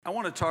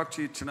want to talk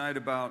to you tonight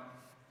about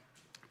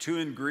two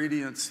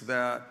ingredients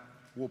that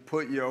will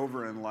put you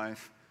over in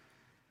life,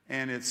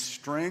 and it's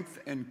strength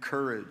and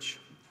courage.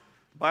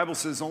 The Bible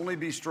says, only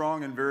be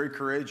strong and very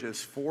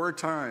courageous 4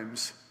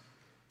 times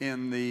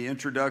in the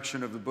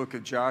introduction of the book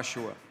of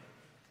Joshua.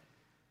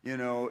 You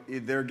know,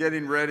 they're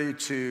getting ready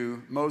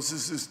to,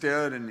 Moses is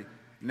dead, and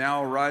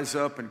now rise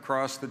up and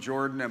cross the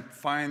Jordan and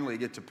finally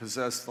get to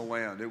possess the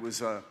land. It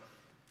was an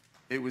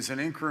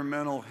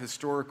incremental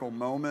historical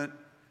moment,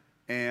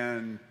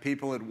 and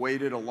people had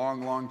waited a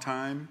long, long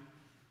time.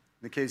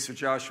 In the case of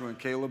Joshua and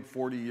Caleb,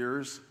 40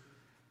 years,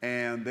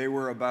 and they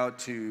were about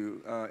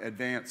to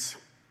advance.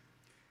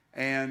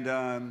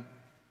 And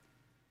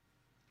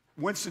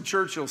Winston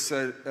Churchill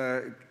said,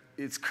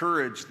 it's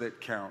courage that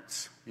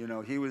counts. You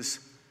know, he was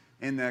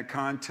in that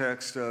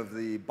context of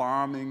the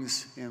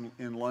bombings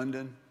in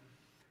London,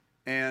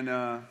 and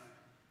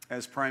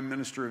as Prime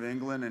Minister of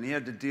England, and he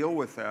had to deal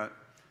with that.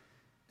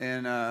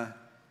 And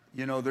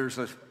you know, there's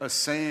a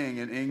saying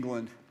in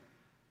England,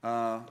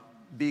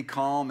 be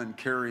calm and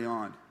carry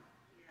on.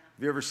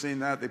 Have you ever seen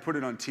that? They put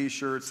it on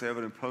t-shirts, they have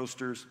it in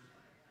posters.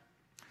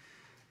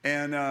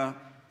 And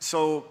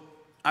so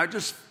I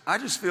just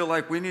feel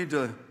like we need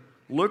to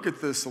look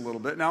at this a little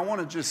bit. Now I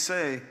want to just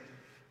say,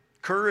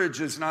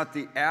 courage is not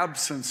the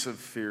absence of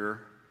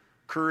fear.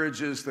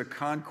 Courage is the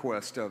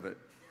conquest of it.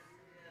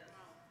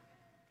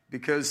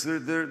 Because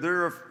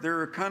there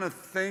are kind of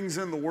things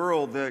in the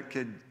world that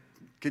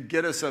could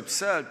get us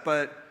upset,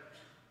 but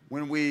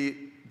when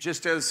we,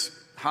 just as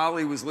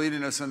Holly was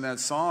leading us in that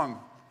song,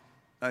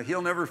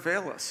 he'll never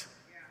fail us.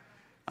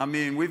 I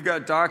mean, we've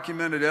got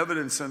documented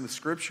evidence in the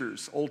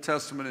scriptures, Old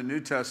Testament and New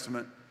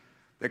Testament,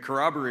 that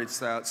corroborates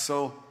that.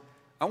 So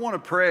I want to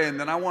pray, and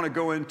then I want to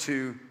go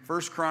into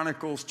 1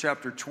 Chronicles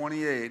chapter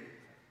 28,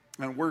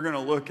 and we're going to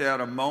look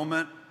at a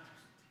moment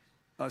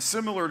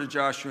similar to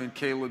Joshua and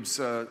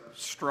Caleb's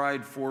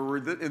stride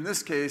forward. In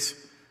this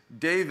case,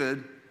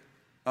 David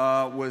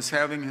was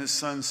having his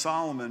son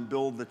Solomon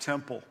build the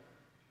temple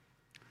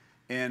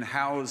and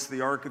house the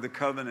Ark of the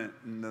Covenant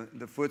and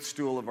the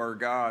footstool of our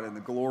God and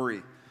the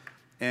glory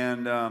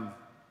and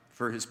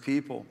for his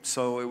people.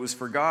 So it was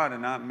for God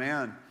and not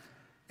man.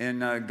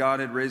 And God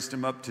had raised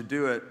him up to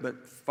do it.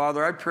 But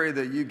Father, I pray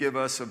that you give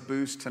us a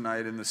boost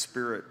tonight in the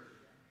Spirit.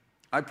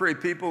 I pray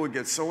people would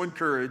get so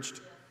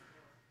encouraged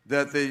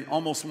that they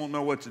almost won't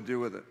know what to do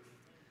with it.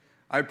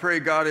 I pray,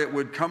 God, it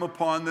would come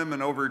upon them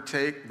and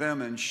overtake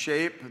them and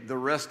shape the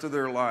rest of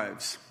their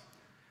lives.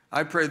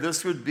 I pray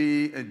this would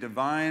be a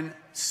divine,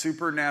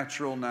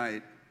 supernatural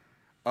night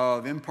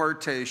of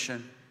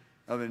impartation,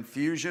 of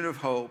infusion of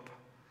hope,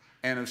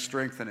 and of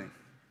strengthening.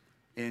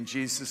 In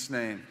Jesus'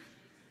 name,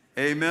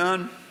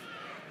 amen.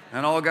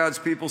 And all God's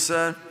people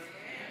said?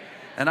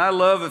 And I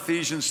love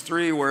Ephesians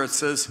 3, where it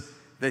says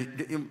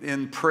that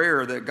in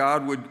prayer that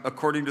God would,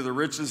 according to the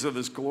riches of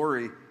his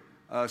glory,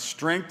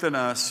 strengthen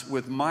us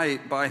with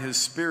might by his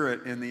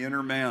Spirit in the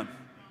inner man,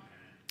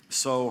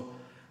 so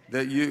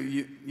that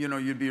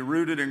you'd be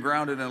rooted and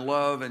grounded in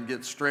love and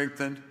get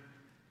strengthened.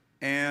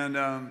 And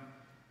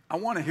I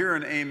want to hear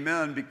an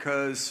amen,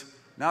 because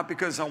not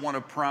because I want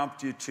to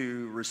prompt you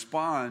to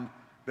respond,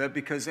 but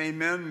because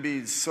amen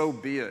means so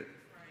be it,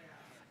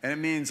 and it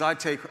means I'll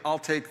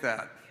take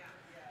that.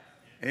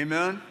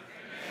 Amen.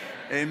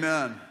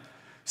 Amen.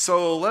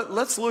 So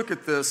let's look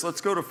at this. Let's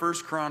go to 1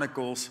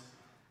 Chronicles.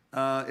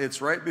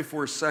 It's right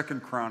before 2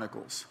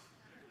 Chronicles,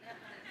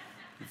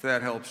 if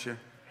that helps you.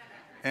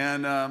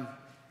 And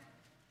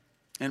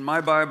in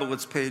my Bible,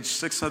 it's page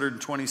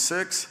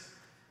 626.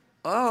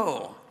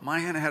 Oh,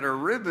 mine had a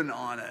ribbon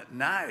on it.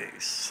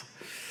 Nice.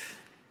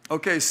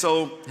 Okay,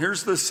 so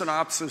here's the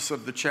synopsis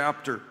of the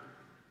chapter.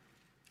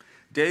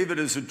 David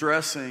is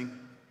addressing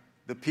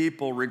the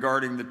people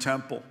regarding the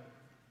temple.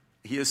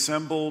 He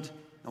assembled,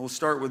 and we'll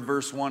start with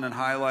verse 1 and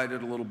highlight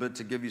it a little bit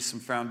to give you some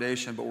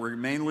foundation, but we're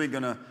mainly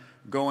going to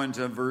go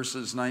into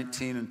verses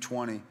 19 and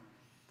 20.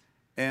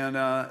 And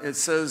it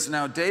says,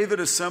 now David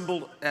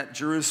assembled at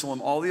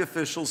Jerusalem all the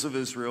officials of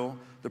Israel,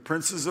 the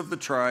princes of the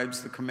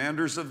tribes, the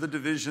commanders of the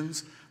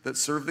divisions that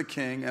serve the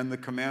king, and the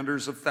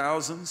commanders of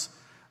thousands,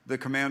 the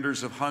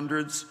commanders of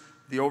hundreds,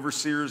 the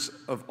overseers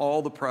of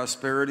all the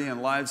prosperity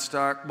and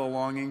livestock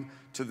belonging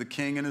to the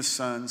king and his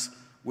sons,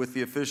 with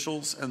the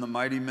officials and the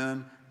mighty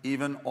men,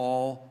 even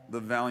all the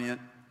valiant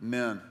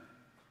men.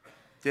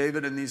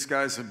 David and these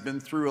guys have been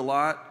through a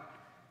lot,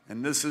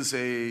 and this is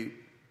a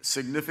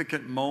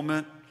significant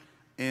moment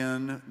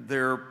in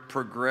their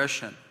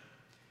progression.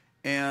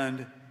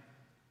 And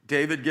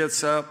David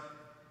gets up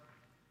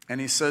and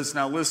he says,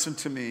 now listen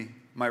to me,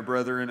 my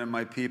brethren and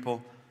my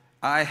people.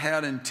 I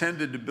had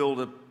intended to build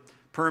a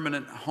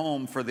permanent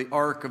home for the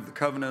Ark of the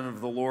Covenant of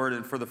the Lord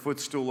and for the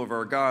footstool of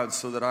our God,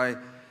 so that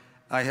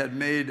I had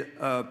made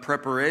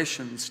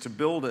preparations to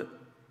build it.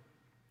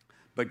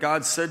 But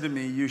God said to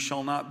me, you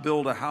shall not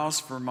build a house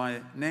for my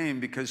name,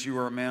 because you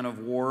are a man of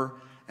war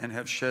and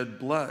have shed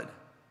blood.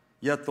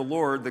 Yet the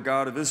Lord, the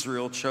God of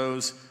Israel,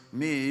 chose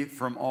me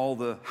from all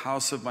the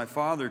house of my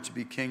father to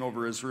be king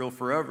over Israel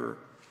forever.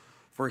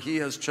 For he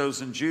has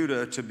chosen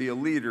Judah to be a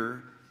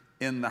leader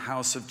in the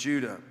house of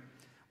Judah,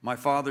 my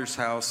father's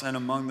house, and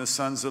among the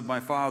sons of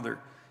my father.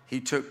 He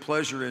took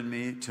pleasure in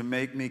me to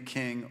make me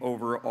king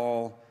over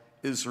all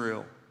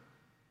Israel.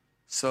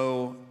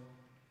 So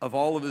of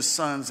all of his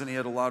sons, and he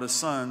had a lot of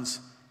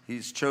sons,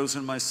 he's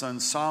chosen my son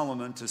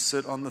Solomon to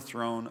sit on the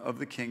throne of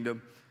the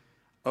kingdom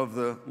of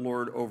the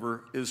Lord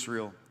over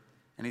Israel.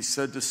 And he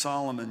said to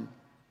Solomon,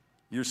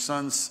 he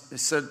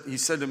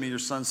said to me, your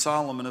son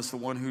Solomon is the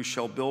one who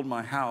shall build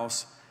my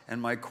house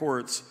and my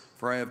courts,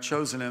 for I have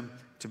chosen him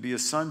to be a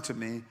son to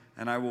me,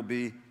 and I will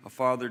be a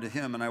father to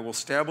him, and I will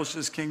establish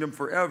his kingdom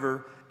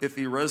forever if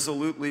he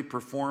resolutely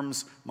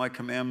performs my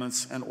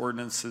commandments and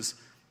ordinances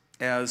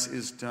as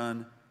is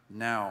done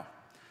now.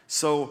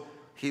 So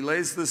he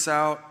lays this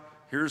out.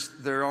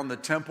 They're on the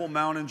Temple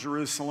Mount in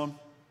Jerusalem.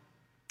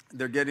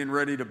 They're getting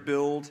ready to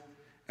build.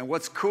 And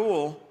what's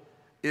cool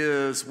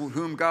is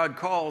whom God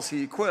calls,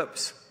 he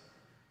equips.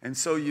 And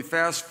so you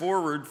fast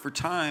forward for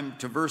time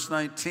to verse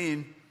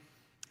 19,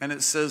 and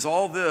it says,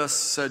 all this,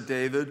 said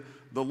David,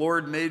 the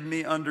Lord made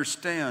me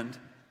understand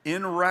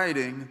in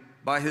writing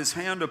by his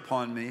hand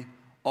upon me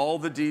all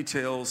the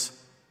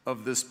details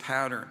of this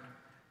pattern.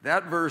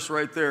 That verse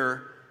right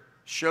there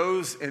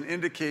shows and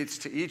indicates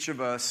to each of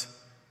us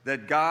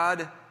that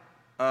God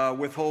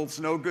withholds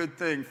no good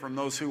thing from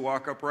those who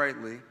walk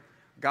uprightly.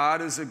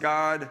 God is a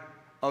God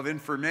of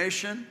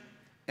information,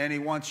 and he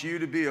wants you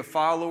to be a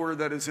follower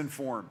that is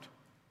informed.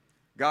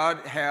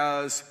 God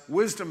has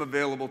wisdom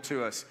available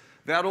to us.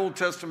 That Old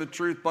Testament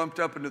truth bumped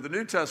up into the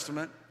New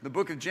Testament, the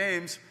book of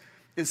James,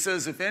 it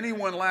says, if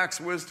anyone lacks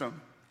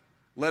wisdom,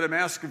 let him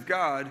ask of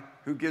God,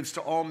 who gives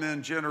to all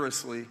men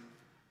generously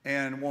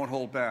and won't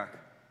hold back.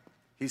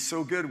 He's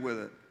so good with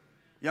it.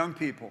 Young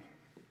people,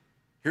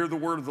 hear the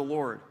word of the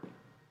Lord.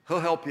 He'll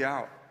help you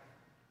out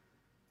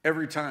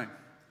every time.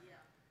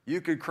 You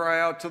could cry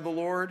out to the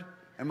Lord.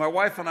 And my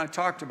wife and I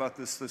talked about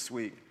this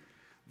week.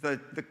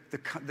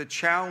 The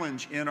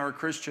challenge in our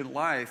Christian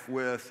life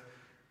with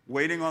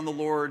waiting on the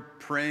Lord,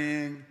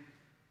 praying,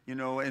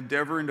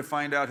 endeavoring to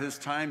find out his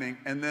timing,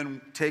 and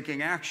then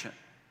taking action.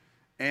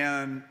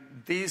 And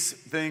these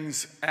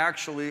things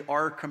actually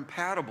are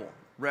compatible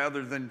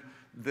rather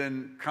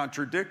than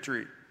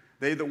contradictory.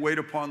 They that wait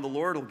upon the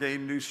Lord will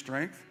gain new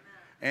strength.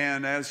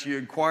 And as you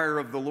inquire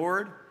of the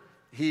Lord,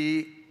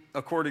 he,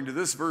 according to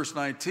this verse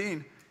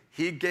 19,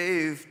 he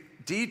gave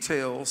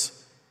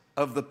details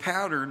of the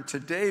pattern to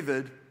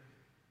David,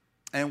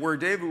 and where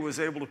David was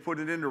able to put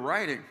it into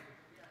writing.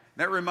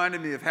 That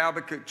reminded me of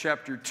Habakkuk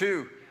chapter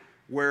 2,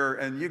 where,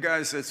 and you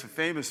guys, it's a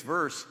famous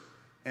verse,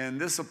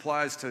 and this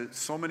applies to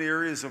so many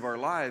areas of our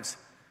lives.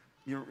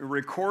 You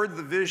record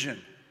the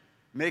vision,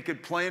 make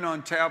it plain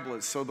on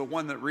tablets so the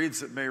one that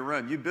reads it may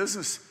run. You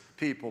business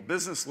people,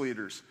 business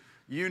leaders,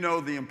 you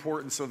know the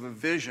importance of a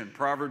vision.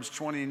 Proverbs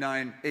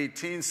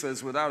 29:18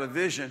 says, without a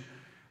vision,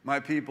 my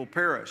people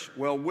perish.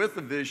 Well, with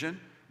a vision,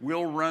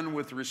 we'll run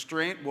with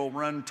restraint, we'll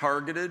run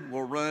targeted,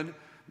 we'll run,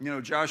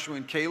 Joshua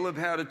and Caleb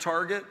had a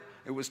target.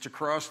 It was to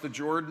cross the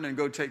Jordan and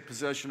go take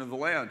possession of the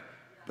land.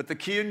 But the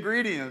key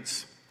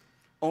ingredients,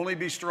 only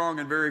be strong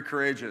and very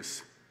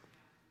courageous.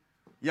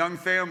 Young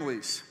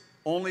families,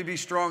 only be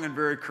strong and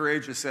very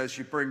courageous as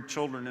you bring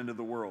children into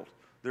the world.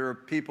 There are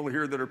people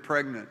here that are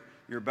pregnant.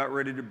 You're about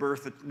ready to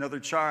birth another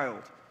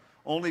child.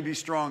 Only be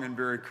strong and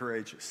very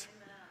courageous.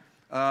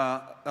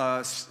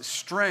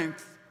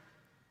 Strength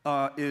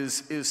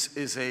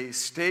is a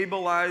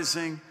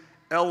stabilizing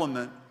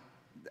element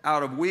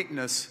out of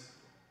weakness.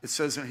 It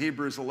says in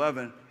Hebrews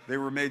 11, they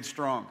were made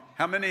strong.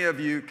 How many of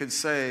you could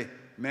say,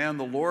 man,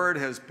 the Lord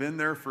has been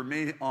there for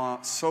me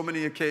on so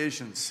many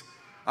occasions.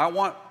 I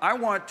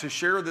want to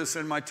share this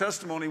in my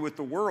testimony with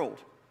the world.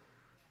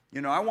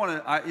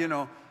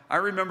 I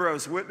remember I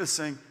was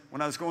witnessing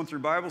when I was going through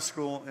Bible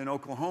school in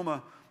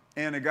Oklahoma,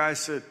 and a guy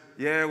said,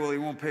 yeah, well, he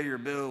won't pay your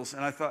bills.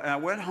 And I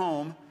went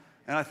home,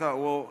 and I thought,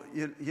 well,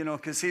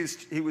 because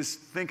he was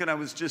thinking I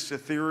was just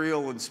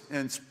ethereal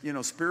and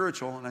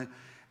spiritual,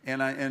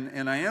 and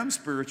I am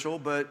spiritual,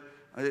 but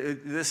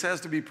this has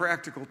to be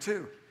practical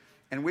too.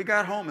 And we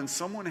got home, and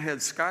someone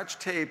had scotch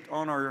taped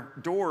on our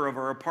door of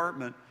our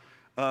apartment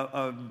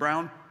a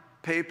brown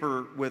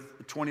paper with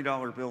a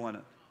 $20 bill in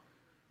it.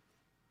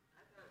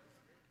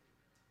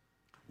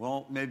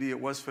 Well, maybe it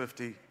was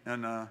 50,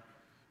 and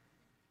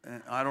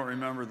I don't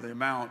remember the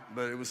amount,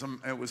 but it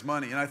was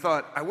money. And I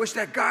thought, I wish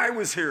that guy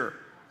was here,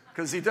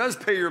 because he does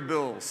pay your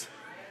bills.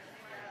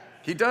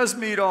 He does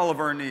meet all of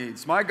our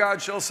needs. My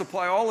God shall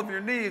supply all of your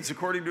needs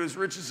according to his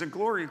riches and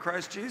glory in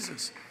Christ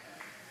Jesus.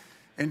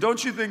 And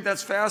don't you think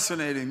that's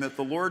fascinating that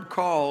the Lord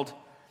called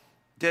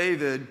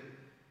David,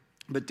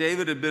 but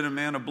David had been a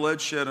man of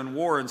bloodshed and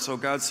war, and so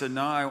God said,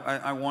 no,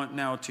 I want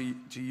now to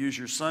use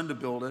your son to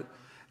build it.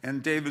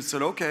 And David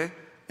said, okay.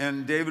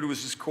 And David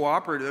was just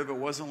cooperative. It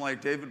wasn't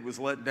like David was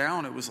let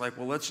down. It was like,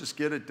 well, let's just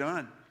get it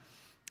done.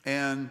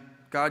 And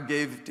God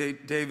gave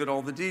David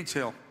all the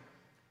detail.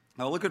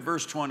 Now look at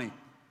verse 20.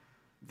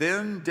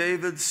 Then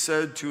David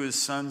said to his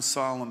son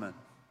Solomon,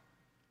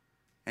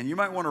 and you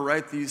might want to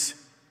write these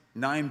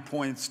 9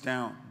 points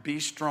down. Be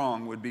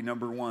strong would be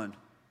number 1.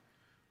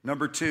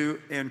 Number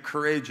 2, and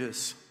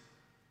courageous.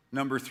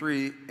 Number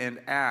 3, and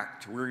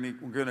act. We're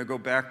going to go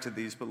back to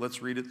these, but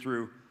let's read it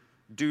through.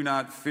 Do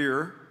not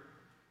fear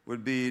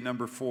would be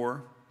number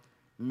 4.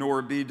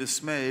 Nor be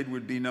dismayed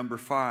would be number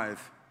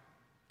 5.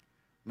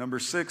 Number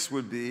 6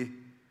 would be,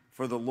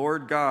 for the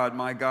Lord God,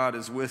 my God,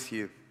 is with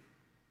you.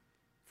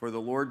 For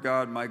the Lord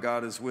God, my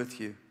God, is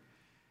with you.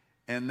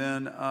 And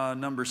then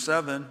number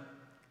 7,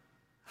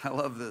 I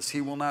love this.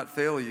 He will not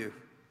fail you.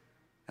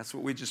 That's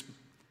what we just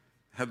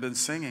have been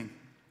singing.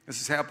 This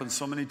has happened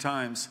so many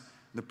times,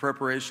 the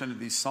preparation of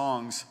these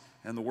songs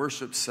and the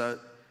worship set,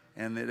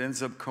 and it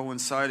ends up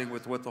coinciding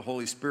with what the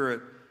Holy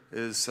Spirit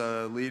is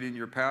leading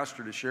your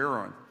pastor to share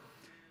on.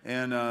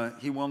 And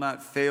he will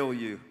not fail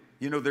you.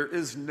 You know, there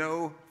is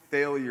no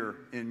failure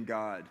in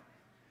God.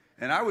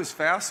 And I was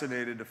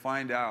fascinated to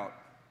find out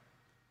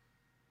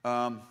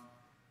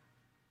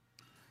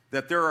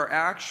that there are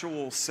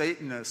actual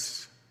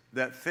Satanists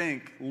that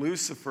think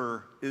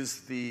Lucifer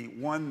is the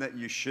one that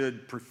you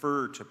should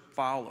prefer to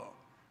follow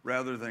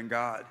rather than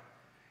God.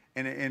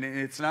 And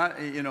it's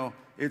not, you know,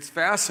 it's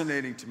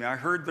fascinating to me. I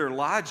heard their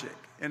logic,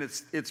 and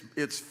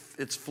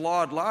it's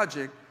flawed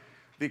logic,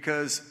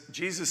 because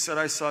Jesus said,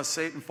 I saw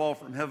Satan fall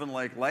from heaven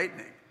like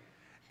lightning.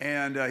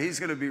 And he's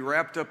going to be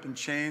wrapped up in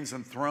chains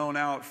and thrown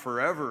out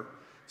forever.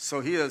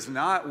 So he is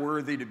not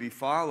worthy to be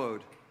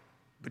followed.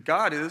 But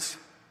God is.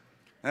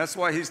 That's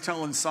why he's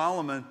telling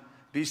Solomon,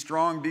 be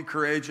strong, be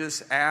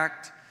courageous,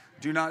 act,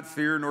 do not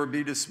fear nor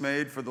be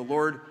dismayed, for the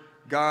Lord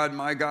God,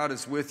 my God,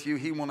 is with you.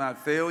 He will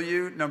not fail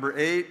you. Number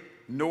 8,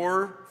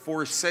 nor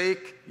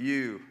forsake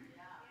you.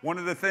 One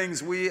of the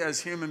things we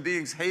as human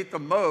beings hate the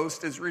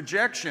most is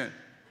rejection.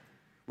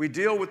 We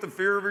deal with the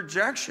fear of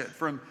rejection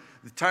from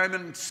the time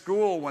in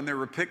school when they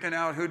were picking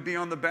out who'd be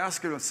on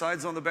the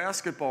sides on the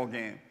basketball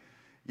game.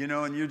 You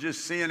know, and you're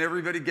just seeing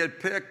everybody get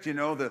picked. You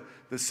know, the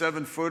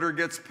 7-footer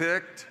gets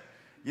picked.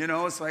 You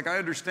know, it's like, I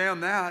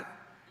understand that.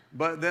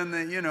 But then,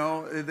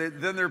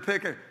 then they're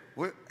picking,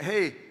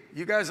 hey,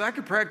 you guys, I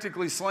could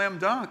practically slam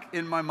dunk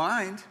in my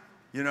mind,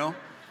 you know.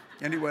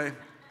 Anyway,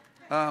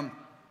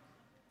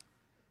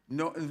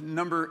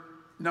 number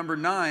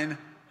 9,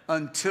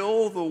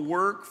 until the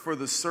work for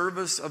the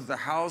service of the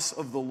house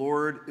of the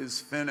Lord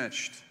is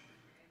finished.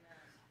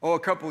 Oh, a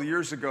couple of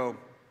years ago,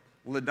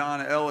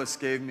 LaDonna Ellis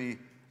gave me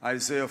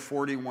Isaiah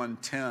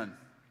 41:10.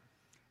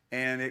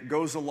 And it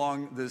goes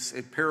along this,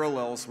 it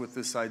parallels with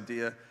this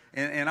idea.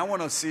 And I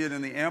want to see it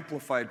in the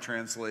Amplified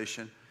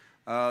translation.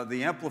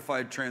 The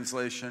Amplified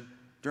translation,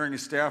 during a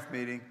staff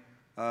meeting,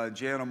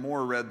 Jana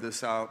Moore read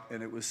this out,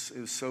 and it was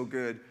so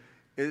good.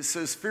 It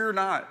says, fear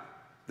not,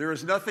 there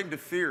is nothing to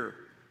fear,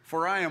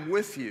 for I am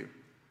with you.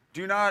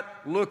 Do not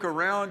look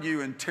around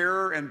you in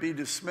terror and be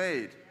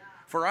dismayed,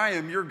 for I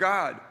am your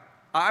God.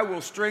 I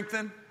will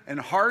strengthen and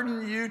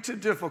harden you to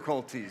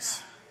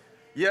difficulties.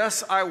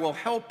 Yes, I will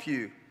help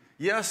you.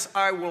 Yes,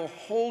 I will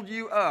hold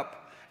you up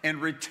and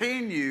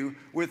retain you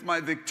with my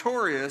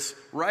victorious,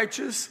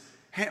 righteous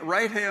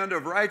right hand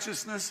of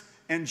righteousness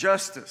and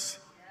justice.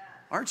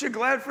 Aren't you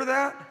glad for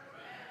that?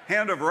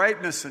 Hand of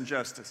rightness and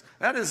justice.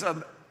 That is,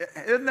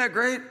 isn't that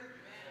great?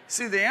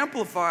 See, the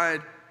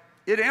Amplified,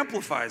 it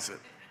amplifies it.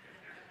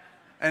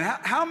 And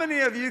how many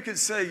of you could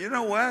say, you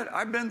know what?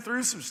 I've been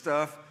through some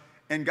stuff,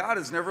 and God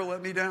has never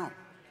let me down.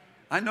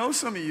 I know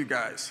some of you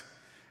guys,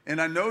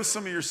 and I know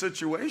some of your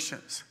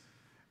situations.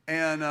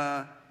 And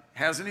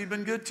hasn't he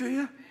been good to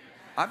you?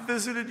 I've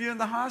visited you in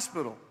the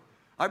hospital.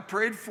 I've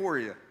prayed for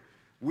you.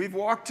 We've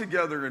walked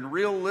together in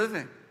real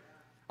living.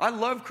 I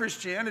love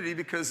Christianity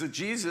because of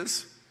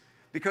Jesus,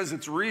 because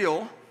it's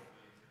real,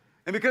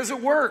 and because it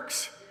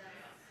works.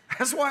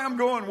 That's why I'm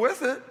going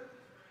with it.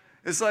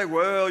 It's like,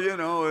 well, you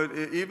know,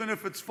 even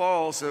if it's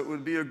false,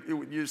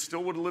 you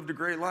still would have lived a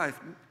great life.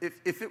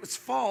 If it was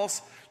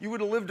false, you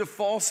would have lived a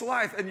false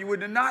life, and you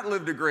would have not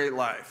lived a great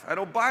life. I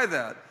don't buy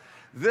that.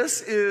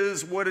 This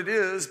is what it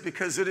is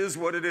because it is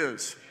what it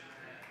is.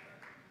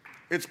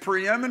 It's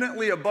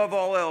preeminently, above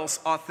all else,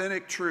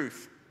 authentic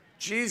truth.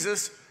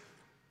 Jesus,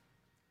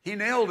 he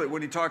nailed it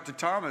when he talked to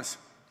Thomas.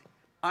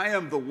 I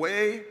am the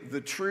way, the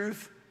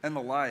truth, and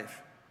the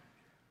life.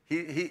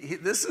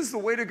 This is the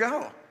way to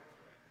go.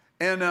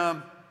 And,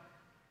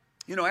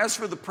 as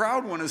for the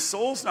proud one, his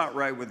soul's not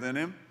right within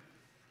him,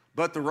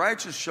 but the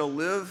righteous shall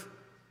live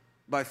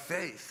by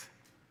faith.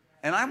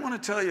 And I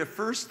want to tell you,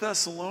 1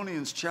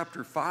 Thessalonians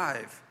chapter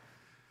 5,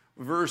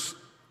 verse,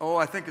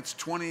 I think it's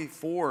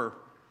 24.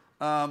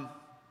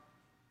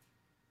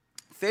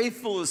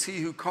 Faithful is he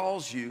who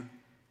calls you,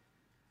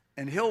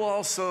 and he'll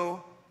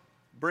also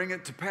bring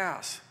it to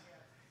pass.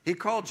 He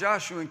called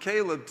Joshua and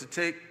Caleb to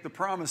take the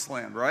promised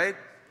land, right?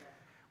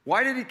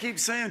 Why did he keep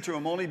saying to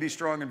them, only be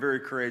strong and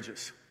very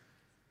courageous?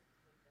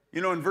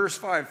 You know, in verse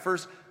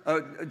 5,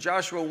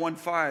 Joshua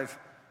 1:5,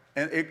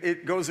 and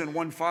it goes in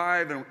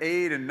 1:5 and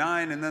 8 and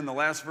 9, and then the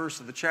last verse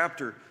of the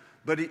chapter.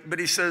 But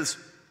he says,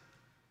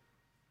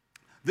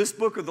 this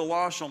book of the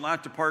law shall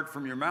not depart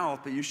from your mouth,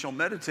 but you shall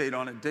meditate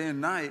on it day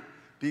and night,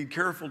 being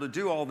careful to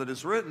do all that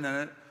is written in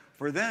it,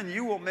 for then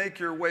you will make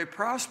your way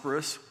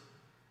prosperous,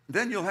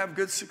 then you'll have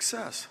good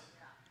success.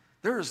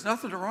 There is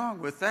nothing wrong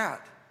with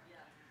that.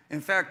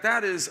 In fact,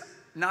 that is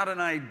not an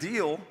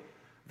ideal.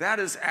 That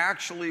is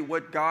actually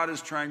what God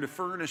is trying to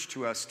furnish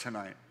to us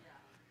tonight.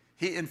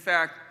 In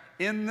fact,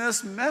 in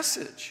this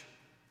message,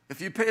 if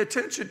you pay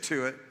attention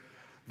to it,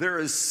 there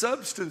is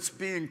substance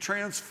being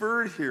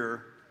transferred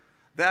here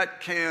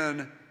that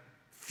can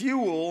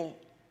fuel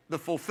the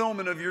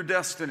fulfillment of your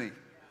destiny.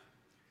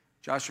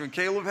 Joshua and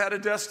Caleb had a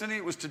destiny.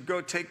 It was to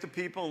go take the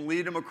people and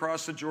lead them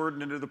across the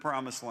Jordan into the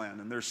promised land.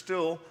 And they're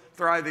still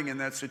thriving in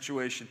that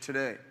situation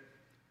today.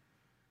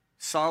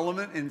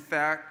 Solomon, in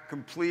fact,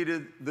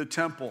 completed the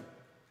temple.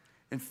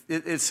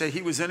 It said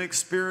he was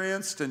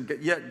inexperienced, and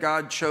yet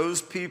God chose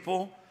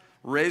people,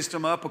 raised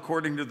them up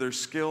according to their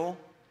skill.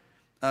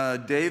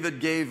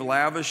 David gave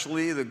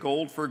lavishly the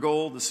gold for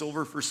gold, the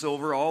silver for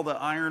silver, all the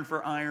iron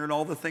for iron,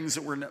 all the things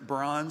that were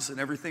bronze and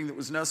everything that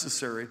was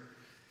necessary.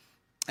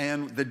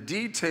 And the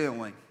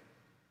detailing.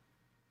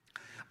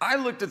 I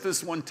looked at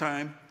this one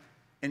time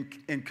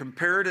and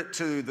compared it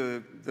to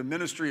the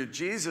ministry of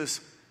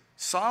Jesus.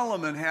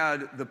 Solomon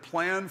had the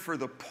plan for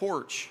the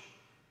porch,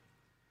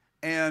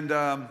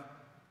 and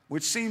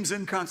which seems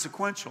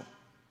inconsequential.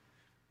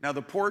 Now,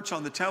 the porch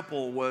on the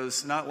temple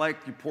was not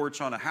like the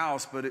porch on a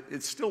house, but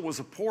it still was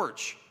a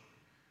porch.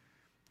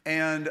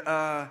 And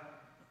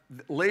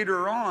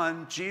later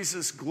on,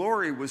 Jesus'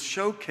 glory was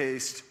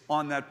showcased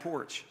on that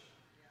porch,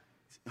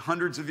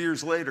 hundreds of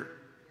years later.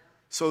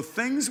 So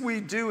things we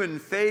do in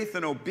faith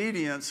and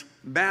obedience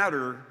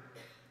matter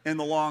in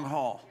the long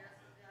haul.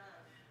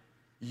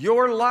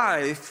 Your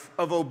life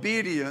of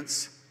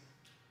obedience,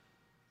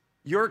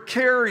 your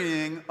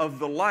carrying of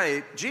the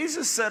light.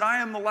 Jesus said, I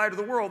am the light of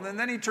the world. And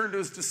then he turned to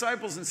his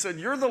disciples and said,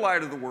 you're the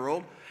light of the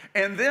world.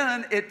 And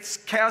then it's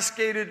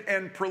cascaded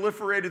and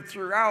proliferated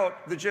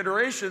throughout the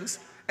generations,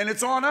 and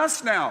it's on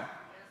us now.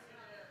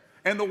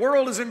 And the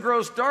world is in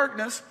gross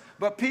darkness,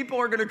 but people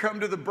are going to come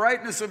to the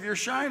brightness of your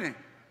shining,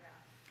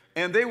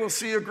 and they will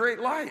see a great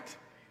light.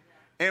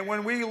 And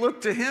when we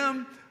look to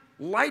him,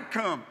 light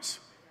comes.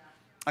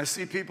 I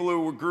see people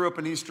who grew up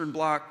in Eastern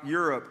Bloc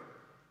Europe.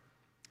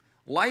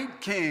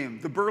 Light came.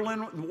 The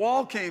Berlin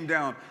Wall came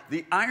down.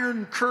 The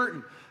Iron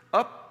Curtain.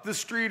 Up the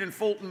street in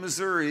Fulton,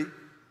 Missouri,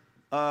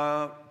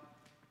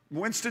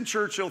 Winston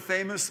Churchill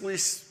famously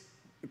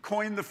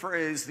coined the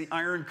phrase, the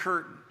Iron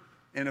Curtain,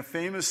 in a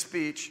famous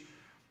speech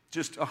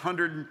just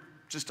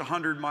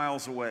 100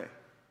 miles away.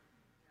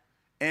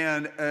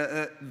 And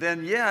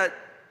then yet,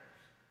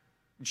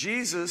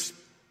 Jesus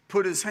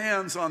put his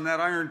hands on that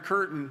Iron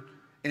Curtain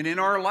and in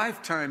our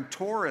lifetime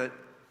tore it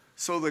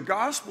so the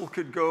gospel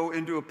could go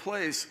into a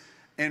place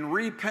and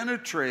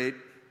repenetrate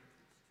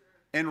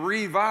and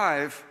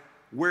revive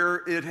where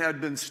it had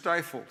been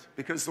stifled,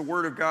 because the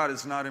word of God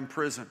is not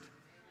imprisoned.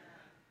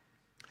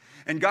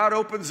 And God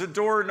opens a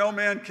door no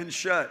man can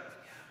shut.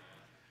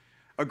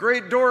 A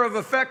great door of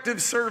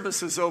effective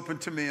service is open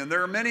to me, and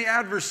there are many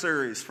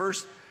adversaries. 1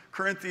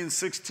 Corinthians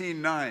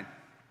 16:9.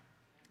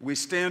 We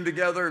stand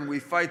together and we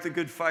fight the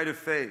good fight of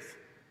faith.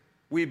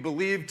 We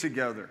believe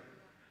together.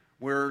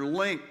 We're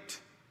linked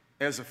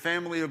as a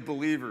family of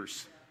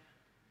believers.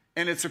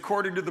 And it's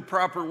according to the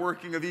proper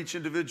working of each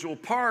individual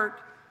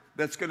part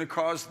that's going to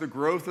cause the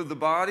growth of the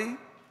body,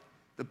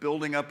 the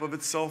building up of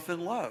itself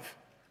in love.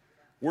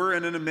 We're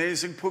in an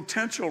amazing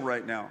potential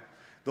right now.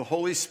 The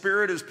Holy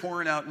Spirit is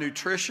pouring out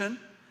nutrition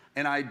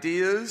and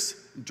ideas,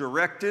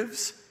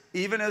 directives,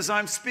 even as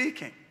I'm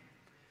speaking,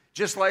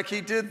 just like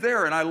he did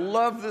there. And I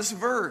love this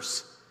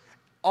verse.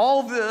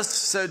 All this,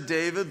 said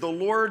David, the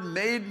Lord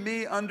made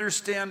me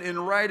understand in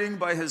writing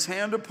by his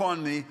hand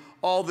upon me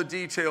all the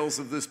details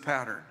of this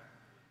pattern.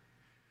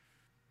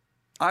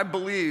 I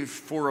believe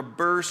for a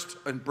burst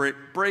and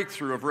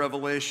breakthrough of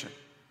revelation.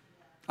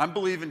 I'm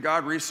believing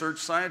God research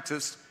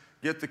scientists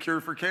get the cure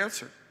for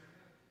cancer,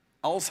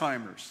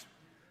 Alzheimer's,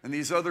 and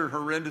these other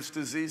horrendous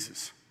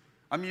diseases.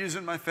 I'm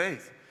using my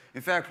faith.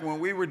 In fact,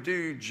 when we would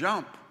do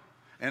jump,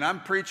 and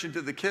I'm preaching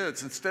to the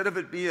kids, instead of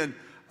it being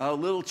a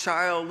little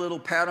child, little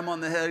pat them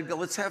on the head, go,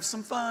 let's have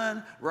some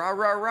fun, rah,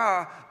 rah,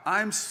 rah.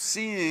 I'm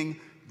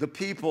seeing the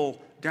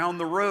people down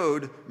the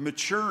road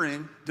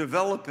maturing,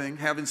 developing,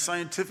 having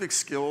scientific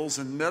skills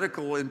and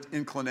medical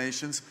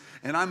inclinations,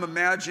 and I'm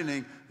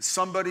imagining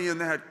somebody in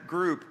that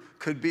group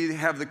could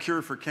have the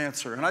cure for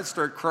cancer, and I'd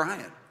start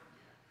crying.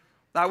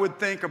 I would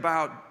think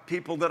about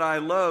people that I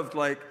loved,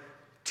 like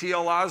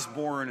T.L.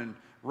 Osborne and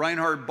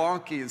Reinhard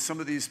Bonnke and some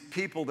of these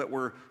people that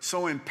were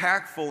so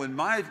impactful in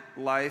my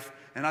life,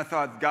 and I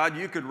thought, God,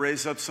 you could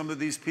raise up some of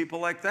these people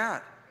like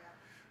that.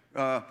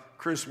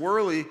 Chris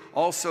Worley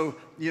also,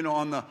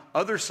 on the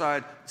other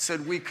side,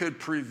 said we could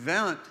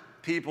prevent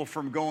people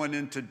from going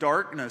into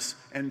darkness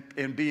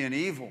and being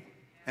evil.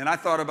 And I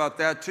thought about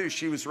that too.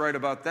 She was right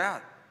about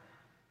that.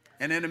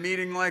 And in a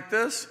meeting like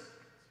this,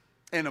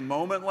 in a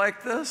moment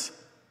like this,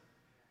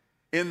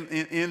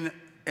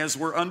 as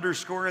we're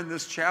underscoring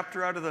this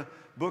chapter out of the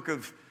book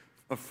of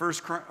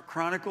First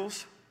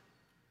Chronicles,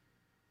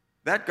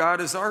 that God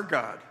is our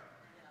God,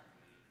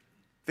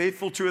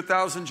 faithful to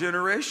 1,000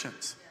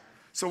 generations.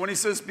 So when he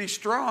says be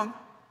strong,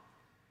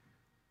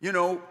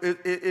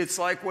 it's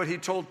like what he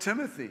told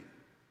Timothy.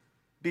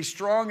 Be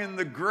strong in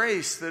the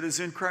grace that is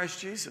in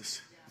Christ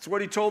Jesus. That's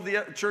what he told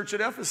the church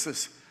at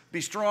Ephesus.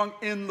 Be strong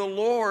in the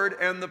Lord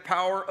and the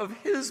power of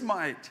his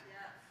might.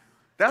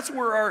 That's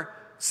where our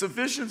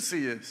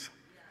sufficiency is.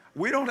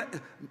 We don't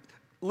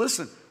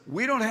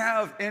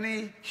have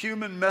any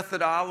human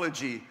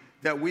methodology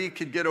that we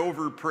could get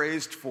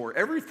overpraised for.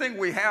 Everything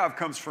we have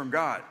comes from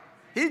God.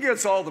 He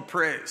gets all the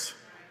praise.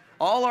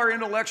 All our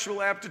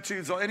intellectual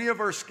aptitudes, any of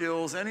our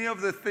skills, any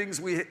of the things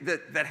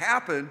that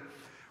happen,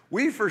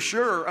 we for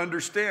sure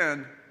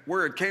understand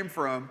where it came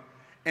from,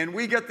 and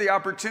we get the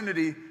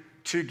opportunity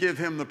to give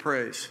him the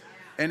praise.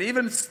 And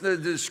even the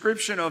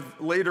description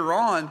of later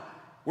on,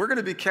 we're going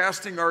to be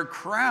casting our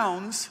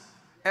crowns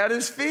at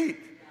his feet.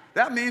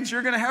 That means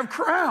you're going to have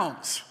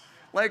crowns,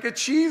 like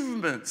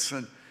achievements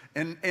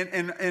and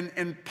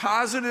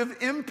positive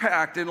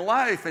impact in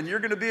life. And you're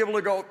going to be able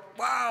to go,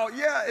 wow,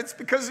 yeah, it's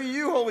because of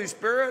you, Holy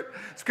Spirit.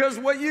 It's because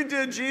of what you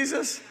did,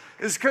 Jesus.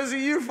 It's because of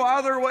you,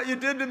 Father, what you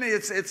did to me.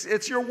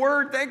 It's your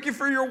word. Thank you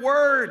for your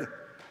word.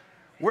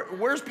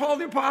 Where's Paul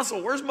the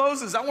Apostle? Where's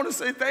Moses? I want to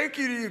say thank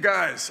you to you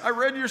guys. I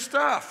read your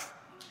stuff.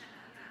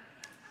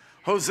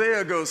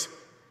 Hosea goes,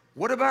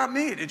 what about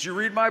me? Did you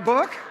read my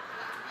book?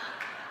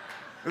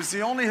 It was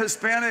the only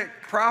Hispanic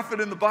prophet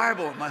in the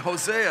Bible, my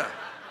Hosea.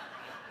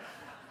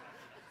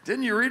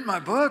 Didn't you read my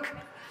book?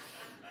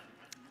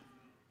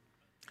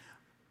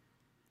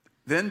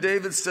 Then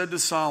David said to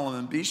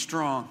Solomon, be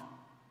strong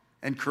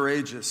and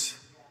courageous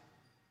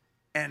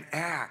and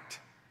act.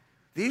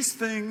 These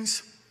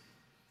things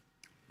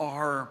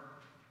are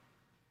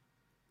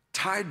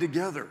tied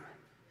together.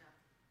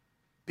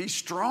 Be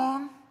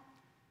strong,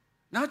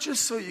 not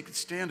just so you can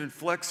stand and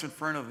flex in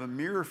front of a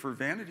mirror for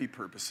vanity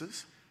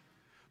purposes.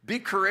 Be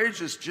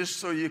courageous just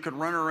so you can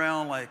run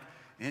around like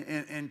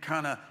and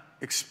kind of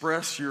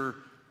express your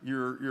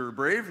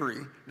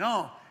bravery.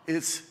 No,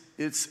 it's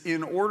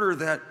in order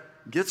that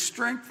get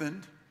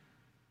strengthened,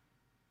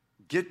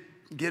 get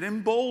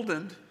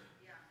emboldened.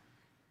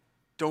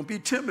 Don't be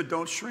timid.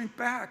 Don't shrink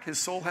back. His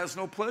soul has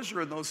no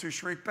pleasure in those who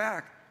shrink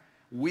back.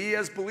 We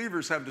as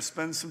believers have to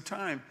spend some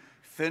time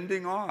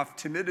fending off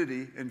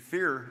timidity and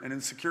fear and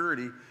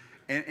insecurity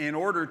in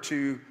order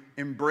to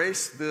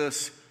embrace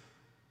this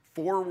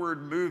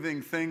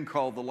forward-moving thing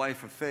called the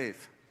life of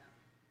faith.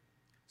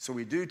 So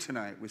we do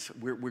tonight.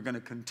 We're going to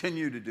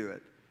continue to do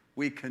it.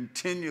 We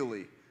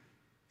continually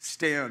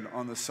stand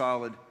on the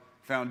solid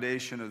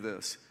foundation of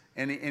this.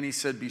 And he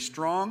said, be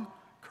strong,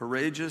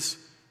 courageous,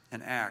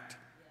 and act.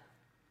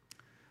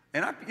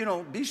 And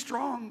be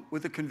strong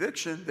with the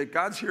conviction that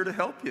God's here to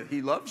help you.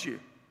 He loves you.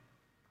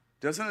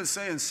 Doesn't it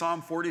say in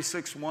Psalm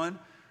 46:1?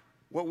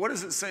 What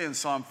does it say in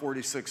Psalm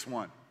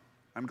 46:1?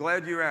 I'm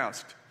glad you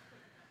asked.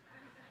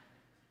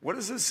 What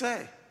does it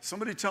say?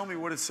 Somebody tell me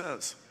what it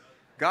says.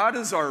 God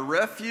is our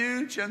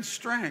refuge and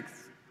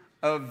strength,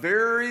 a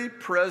very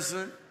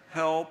present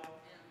help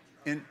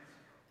in.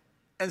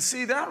 And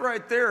see, that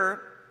right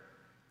there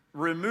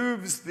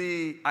removes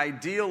the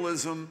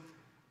idealism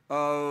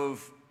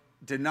of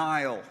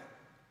denial.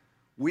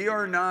 We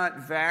are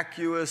not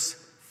vacuous,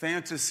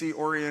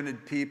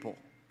 fantasy-oriented people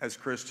as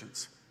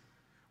Christians.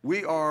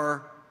 We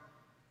are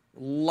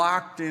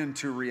locked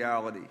into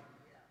reality,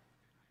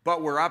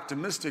 but we're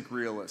optimistic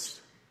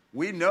realists.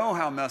 We know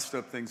how messed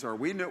up things are.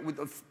 We know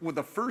with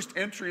the first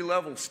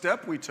entry-level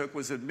step we took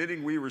was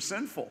admitting we were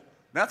sinful.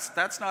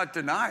 That's not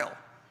denial.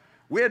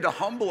 We had to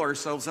humble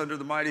ourselves under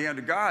the mighty hand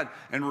of God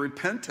and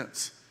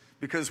repentance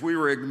because we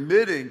were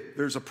admitting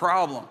there's a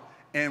problem,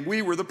 and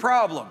we were the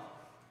problem,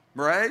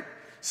 right?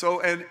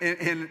 So,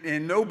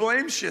 and no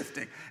blame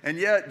shifting. And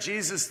yet,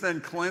 Jesus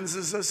then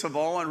cleanses us of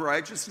all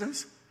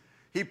unrighteousness.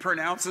 He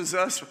pronounces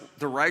us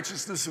the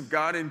righteousness of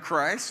God in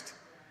Christ.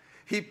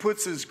 He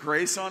puts his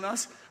grace on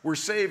us. We're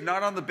saved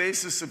not on the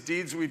basis of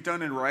deeds we've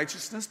done in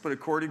righteousness, but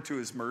according to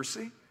his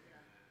mercy.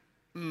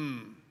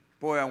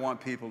 Boy, I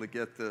want people to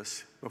get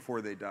this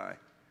before they die.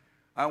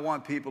 I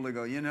want people to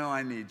go,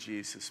 I need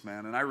Jesus,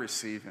 man, and I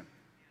receive him.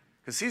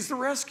 Because he's the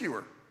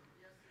rescuer.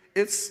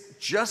 It's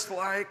just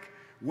like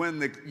when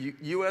the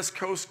U.S.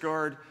 Coast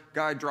Guard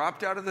guy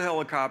dropped out of the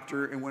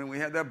helicopter, and when we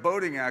had that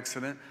boating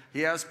accident,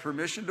 he asked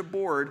permission to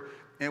board,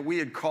 and we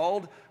had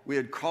called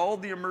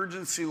the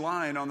emergency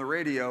line on the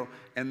radio,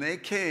 and they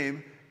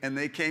came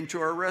to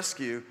our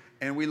rescue,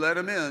 and we let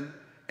him in,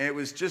 and it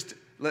was just,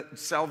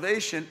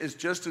 salvation is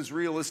just as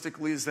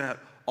realistically as that.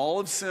 All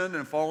have sinned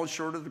and fallen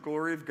short of the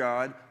glory of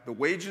God. The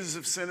wages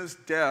of sin is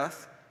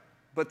death,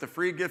 but the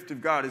free gift of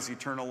God is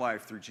eternal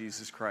life through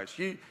Jesus Christ.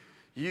 You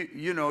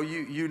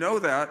know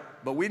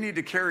that, but we need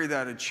to carry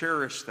that and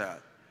cherish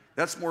that.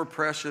 That's more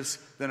precious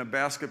than a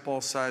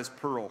basketball-sized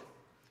pearl.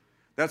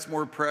 That's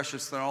more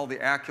precious than all the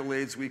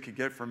accolades we could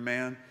get from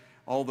man,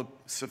 all the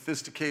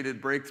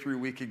sophisticated breakthrough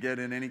we could get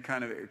in any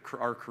kind of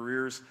our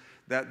careers.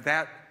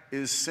 That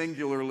is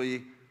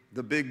singularly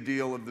the big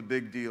deal of the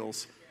big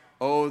deals.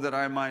 Oh, that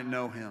I might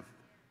know him,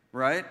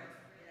 right?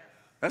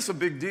 That's a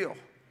big deal.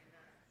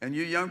 And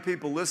you young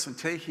people, listen,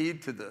 take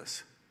heed to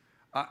this.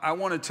 I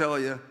want to tell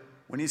you,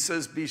 when he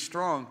says be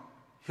strong,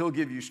 he'll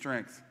give you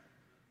strength.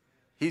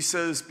 He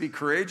says be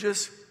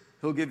courageous,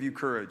 He'll give you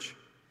courage.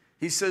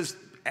 He says,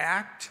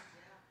 act.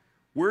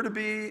 We're to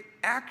be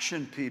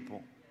action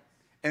people.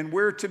 And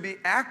we're to be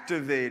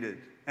activated.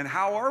 And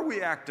how are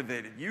we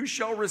activated? You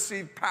shall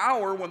receive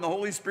power when the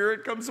Holy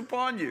Spirit comes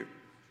upon you.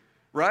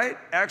 Right?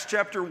 Acts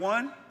chapter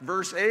 1,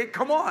 verse 8.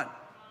 Come on.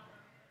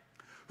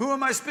 Who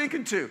am I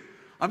speaking to?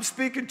 I'm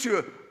speaking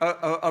to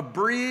a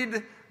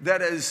breed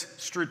that is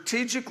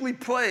strategically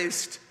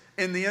placed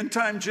in the end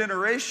time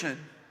generation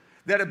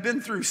that have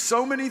been through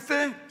so many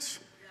things.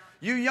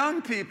 You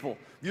young people,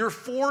 you're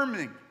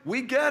forming.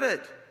 We get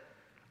it.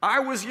 I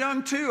was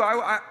young too.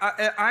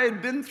 I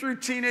had been through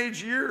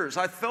teenage years.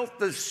 I felt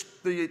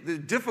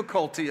the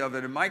difficulty of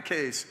it in my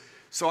case.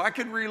 So I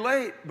can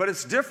relate, but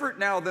it's different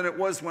now than it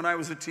was when I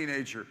was a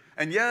teenager.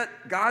 And yet,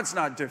 God's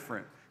not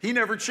different. He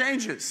never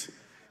changes.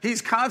 He's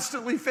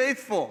constantly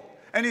faithful,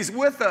 and He's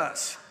with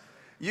us.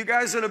 You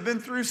guys that have been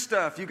through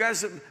stuff, you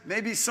guys,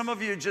 maybe some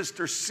of you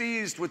just are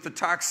seized with the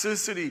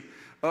toxicity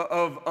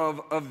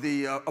of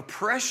the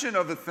oppression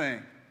of a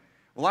thing.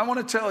 Well, I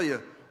want to tell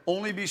you,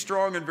 only be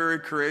strong and very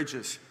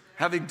courageous.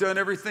 Having done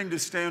everything to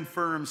stand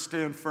firm,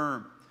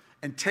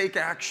 and take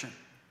action.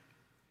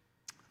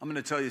 I'm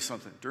going to tell you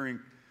something. During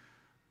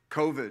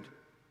COVID,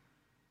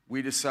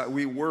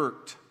 we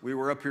worked. We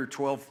were up here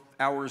 12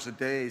 hours a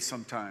day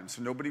sometimes.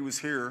 So nobody was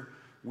here.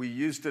 We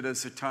used it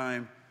as a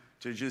time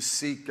to just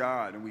seek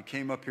God. And we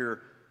came up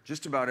here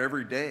just about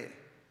every day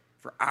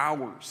for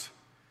hours.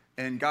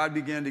 And God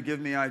began to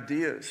give me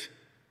ideas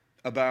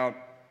about,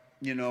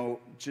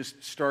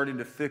 just starting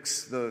to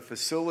fix the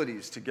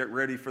facilities to get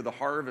ready for the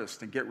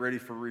harvest and get ready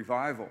for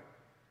revival.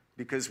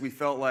 Because we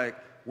felt like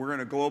we're in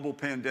a global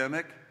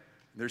pandemic.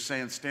 They're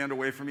saying stand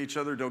away from each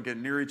other, don't get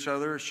near each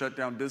other, shut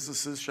down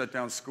businesses, shut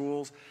down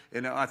schools.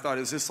 And I thought,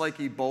 is this like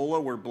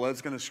Ebola where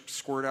blood's going to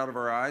squirt out of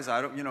our eyes?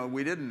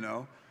 We didn't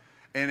know.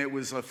 And it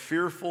was a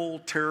fearful,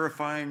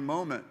 terrifying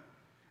moment.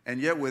 And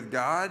yet with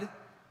God,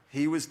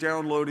 He was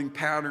downloading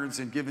patterns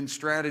and giving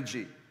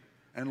strategy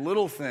and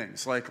little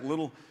things like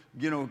little,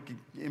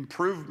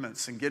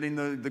 improvements and getting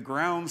the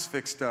grounds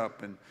fixed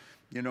up and,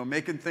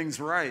 making things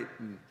right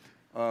and,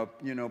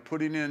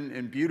 putting in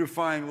and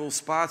beautifying little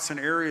spots and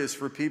areas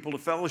for people to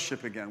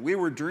fellowship again. We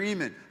were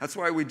dreaming. That's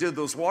why we did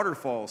those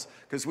waterfalls,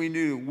 because we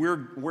knew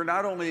we're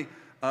not only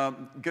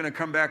going to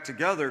come back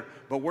together,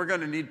 but we're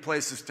going to need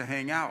places to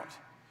hang out.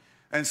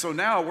 And so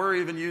now we're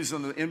even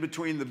using in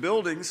between the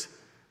buildings,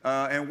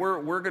 and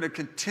we're going to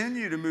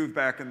continue to move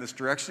back in this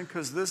direction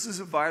because this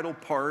is a vital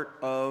part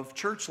of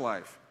church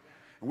life.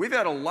 And we've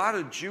had a lot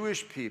of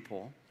Jewish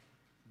people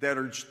that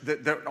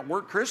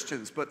weren't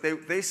Christians, but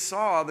they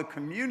saw the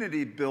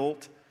community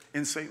built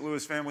in St.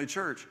 Louis Family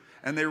Church.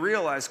 And they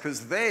realized,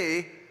 because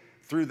they,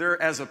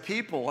 as a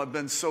people, have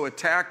been so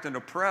attacked and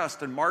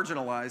oppressed and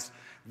marginalized,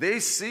 they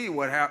see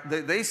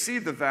they see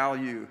the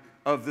value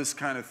of this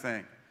kind of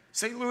thing.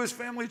 St. Louis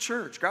Family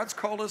Church, God's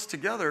called us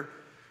together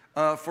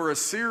for a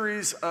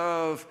series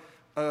of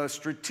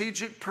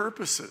strategic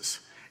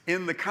purposes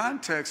in the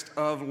context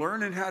of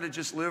learning how to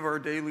just live our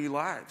daily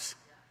lives.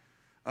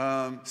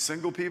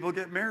 Single people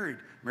get married.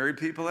 Married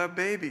people have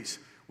babies.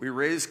 We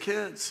raise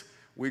kids.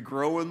 We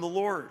grow in the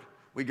Lord.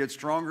 We get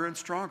stronger and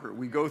stronger.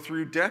 We go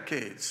through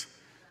decades,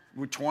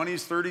 with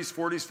 20s, 30s,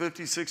 40s,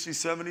 50s,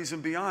 60s, 70s,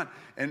 and beyond.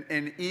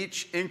 And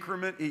each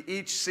increment,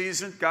 each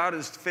season, God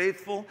is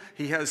faithful.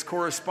 He has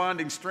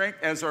corresponding strength.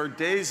 As our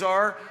days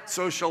are,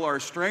 so shall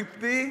our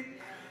strength be.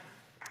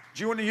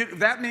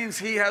 That means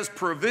He has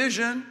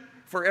provision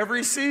for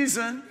every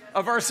season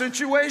of our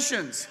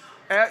situations.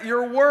 At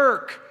your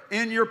work,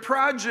 in your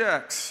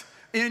projects,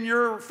 in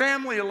your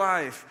family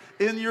life,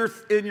 in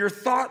your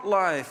thought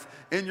life,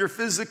 in your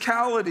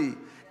physicality,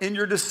 in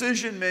your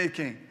decision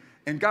making.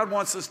 And God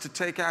wants us to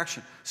take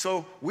action.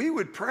 So we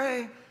would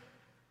pray,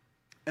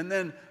 and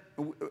then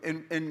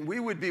we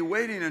would be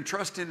waiting and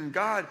trusting in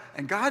God.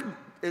 And God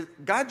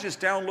just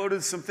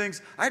downloaded some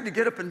things. I had to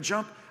get up and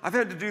jump. I've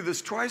had to do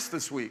this twice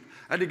this week.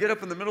 I had to get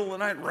up in the middle of the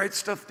night and write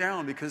stuff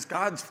down because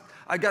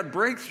I got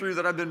breakthrough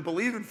that I've been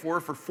believing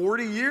for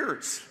 40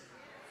 years.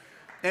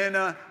 And,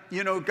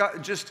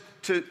 God, just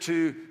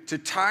to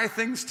tie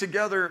things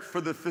together for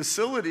the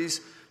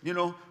facilities,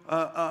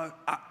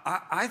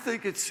 I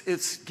think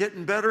it's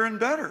getting better and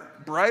better,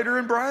 brighter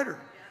and brighter.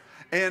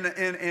 And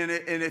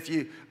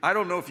I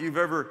don't know if you've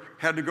ever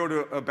had to go to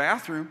a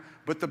bathroom,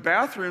 but the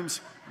bathrooms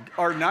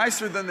are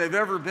nicer than they've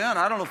ever been.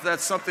 I don't know if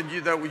that's something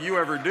that you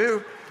ever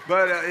do,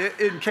 but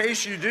in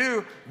case you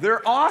do,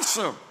 they're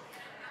awesome.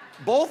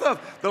 Both of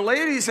the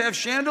ladies have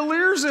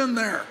chandeliers in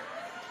there.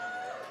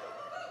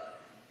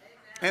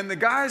 And the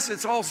guys,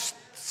 it's all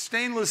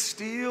stainless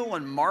steel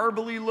and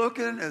marbly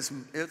looking.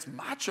 It's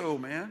macho,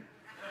 man.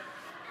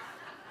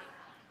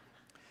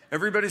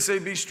 Everybody say,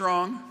 be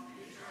strong.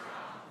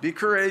 Be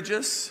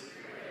courageous.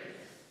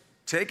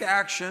 Take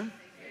action.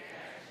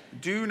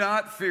 Do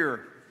not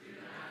fear.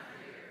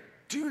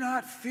 Do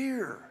not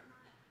fear,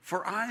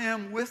 for I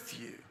am with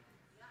you.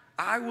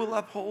 I will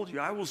uphold you.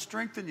 I will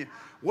strengthen you.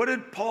 What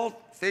did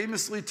Paul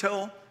famously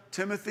tell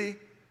Timothy?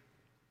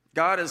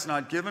 God has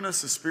not given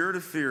us a spirit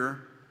of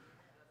fear,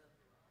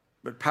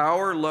 but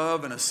power,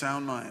 love, and a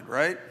sound mind,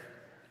 right?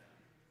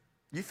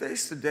 You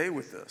face the day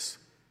with this.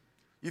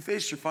 You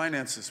face your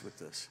finances with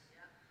this.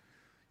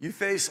 You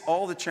face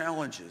all the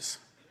challenges.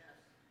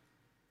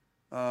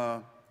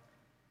 And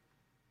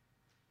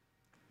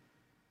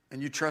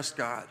you trust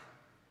God.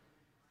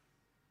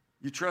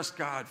 You trust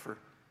God for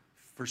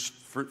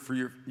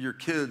your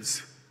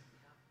kids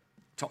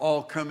to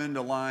all come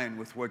into line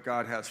with what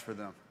God has for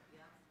them.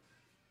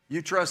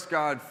 You trust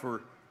God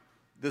for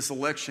this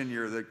election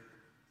year that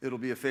it'll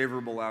be a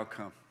favorable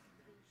outcome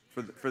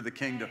for the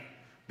kingdom.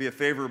 Be a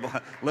favorable.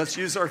 Let's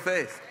use our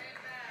faith.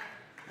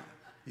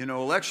 You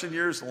know, election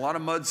years, a lot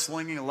of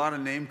mudslinging, a lot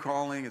of name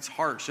calling. It's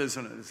harsh,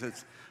 isn't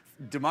it?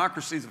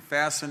 Democracy is a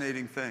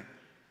fascinating thing.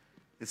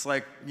 It's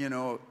like, you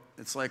know,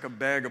 it's like a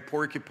bag of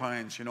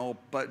porcupines, you know,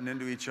 butting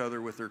into each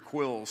other with their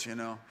quills, you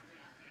know.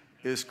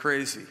 It's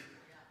crazy.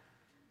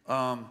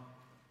 But,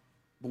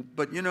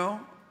 you know,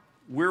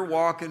 we're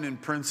walking in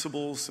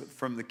principles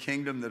from the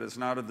kingdom that is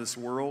not of this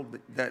world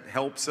that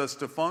helps us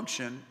to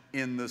function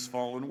in this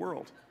fallen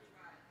world.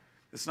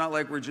 It's not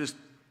like we're just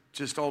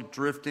all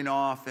drifting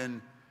off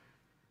in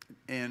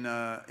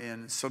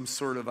some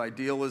sort of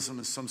idealism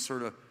and some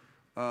sort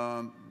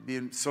of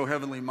being so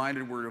heavenly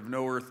minded we're of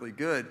no earthly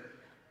good.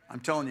 I'm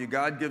telling you,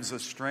 God gives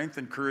us strength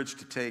and courage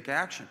to take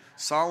action.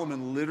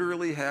 Solomon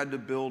literally had to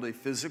build a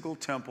physical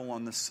temple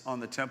on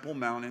the Temple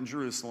Mount in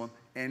Jerusalem,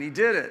 and he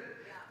did it.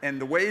 And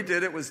the way he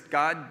did it was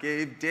God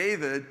gave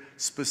David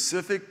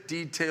specific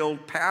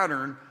detailed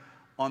pattern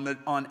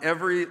on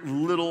every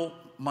little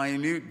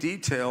minute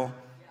detail,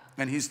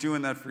 and he's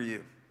doing that for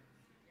you.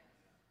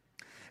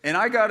 And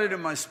I got it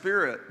in my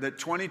spirit that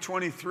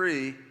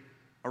 2023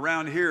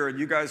 around here, and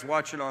you guys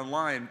watch it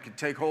online can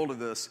take hold of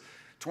this.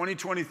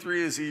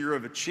 2023 is a year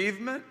of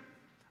achievement,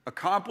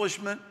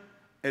 accomplishment,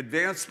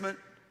 advancement,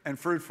 and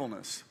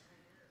fruitfulness.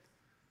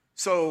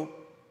 So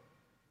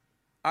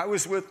I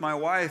was with my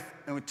wife,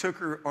 and we took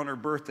her on her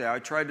birthday. I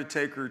tried to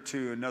take her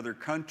to another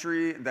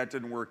country, and that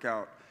didn't work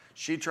out.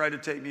 She tried to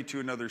take me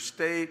to another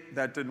state.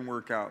 That didn't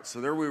work out.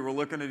 So there we were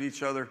looking at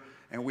each other,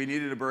 and we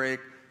needed a break,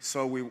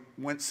 so we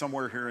went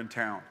somewhere here in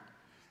town.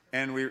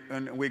 And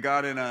we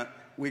got in a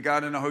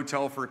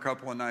hotel for a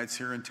couple of nights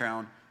here in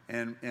town.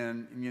 And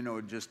you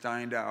know, just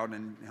dined out,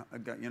 and I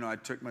got, you know,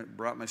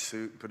 brought my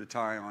suit, put a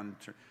tie on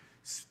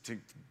to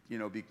you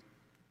know,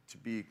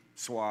 be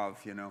suave,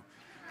 you know.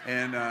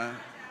 And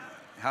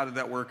how did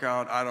that work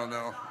out? I don't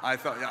know. I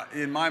thought,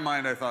 in my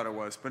mind, I thought it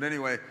was. But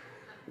anyway,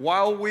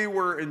 while we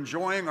were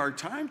enjoying our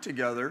time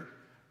together,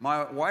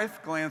 my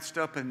wife glanced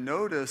up and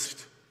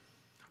noticed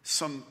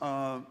some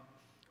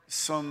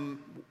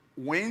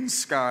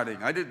wainscoting.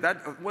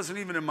 That wasn't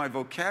even in my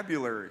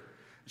vocabulary.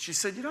 She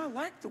said, you know, I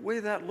like the way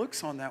that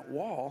looks on that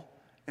wall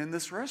in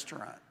this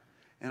restaurant.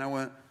 And I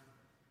went,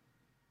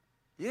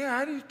 yeah,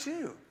 I do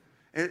too.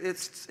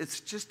 It's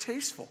just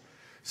tasteful.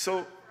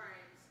 So,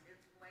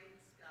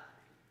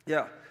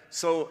 yeah.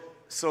 So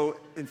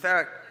in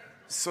fact,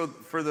 so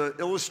for the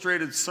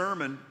illustrated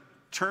sermon,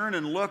 turn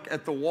and look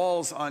at the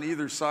walls on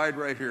either side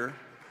right here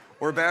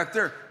or back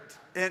there.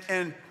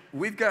 And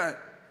we've got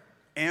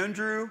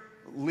Andrew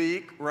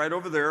Leek right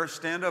over there.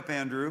 Stand up,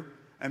 Andrew.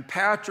 And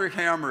Patrick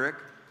Hamrick.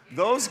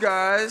 Those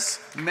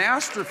guys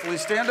masterfully,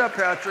 stand up,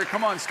 Patrick.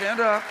 Come on, stand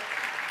up.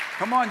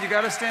 Come on, you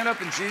got to stand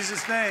up in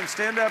Jesus' name.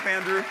 Stand up,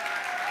 Andrew.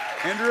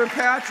 Andrew and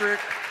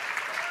Patrick.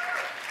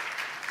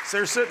 So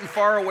they're sitting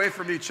far away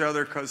from each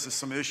other because of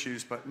some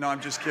issues, but no, I'm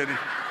just kidding.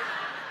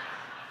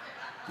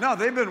 No,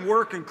 they've been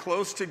working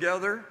close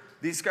together.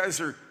 These guys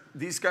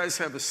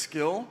have a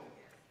skill.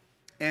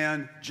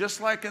 And just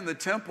like in the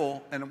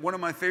temple, and one of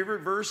my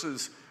favorite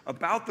verses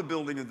about the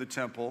building of the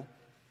temple,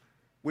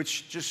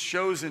 which just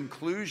shows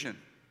inclusion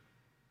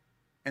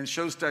and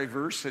shows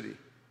diversity.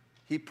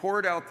 He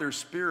poured out his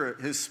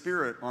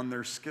spirit on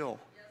their skill.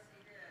 Yes,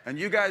 and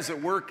you guys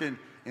that work in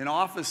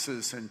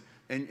offices and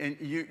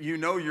you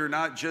know you're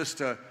not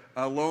just a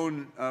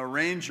lone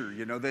ranger.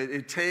 You know that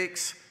it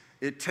takes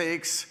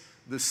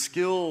the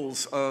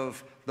skills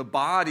of the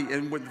body,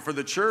 and for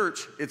the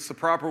church, it's the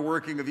proper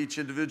working of each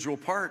individual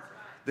part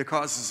that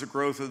causes the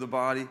growth of the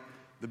body,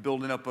 the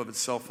building up of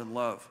itself in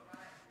love.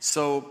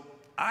 So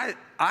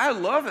I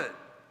love it.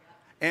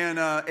 And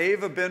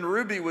Ava Ben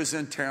Ruby was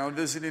in town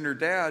visiting her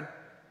dad.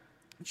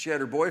 She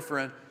had her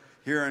boyfriend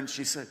here, and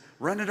she said,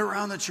 running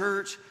around the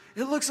church,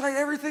 it looks like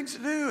everything's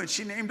new. And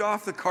she named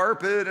off the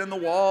carpet and the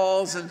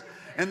walls and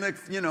the,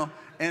 you know,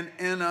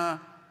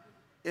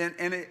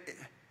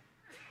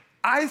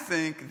 I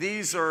think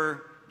these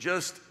are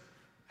just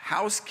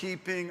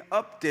housekeeping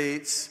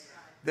updates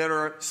that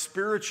are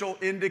spiritual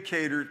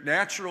indicators,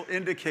 natural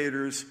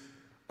indicators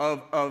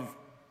of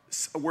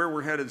where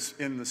we're headed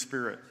in the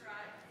spirit.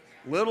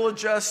 Little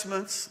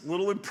adjustments,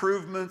 little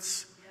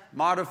improvements,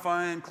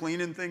 modifying,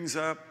 cleaning things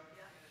up.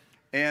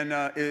 And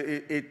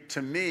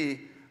to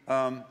me,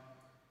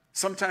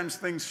 sometimes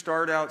things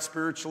start out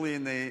spiritually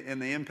and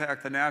they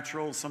impact the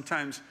natural.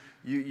 Sometimes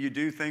you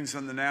do things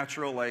in the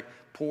natural, like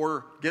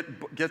pour,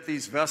 get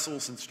these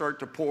vessels and start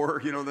to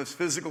pour, those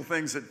physical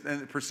things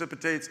and it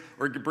precipitates,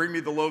 or bring me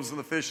the loaves and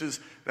the fishes.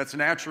 That's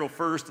natural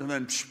first, and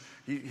then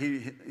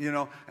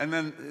and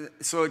then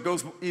so it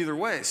goes either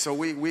way. So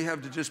we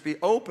have to just be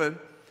open,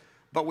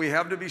 but we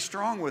have to be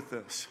strong with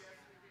this.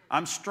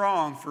 I'm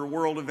strong for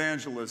world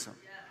evangelism.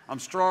 I'm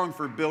strong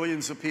for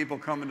billions of people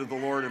coming to the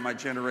Lord in my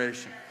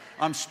generation.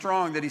 I'm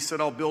strong that he said,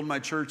 I'll build my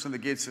church and the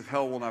gates of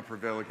hell will not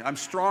prevail again. I'm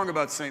strong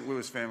about St.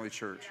 Louis Family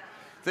Church.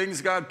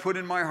 Things God put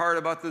in my heart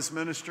about this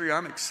ministry,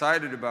 I'm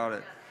excited about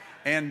it.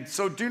 And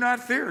so do not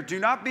fear. Do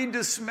not be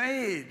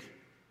dismayed.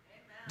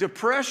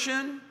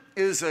 Depression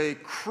is a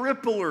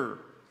crippler.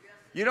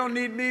 You don't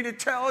need me to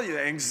tell you.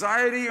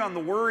 Anxiety on the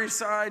worry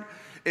side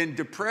and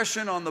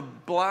depression on the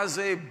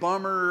blasé,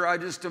 bummer, I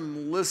just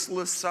am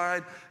listless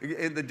side.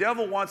 And the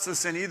devil wants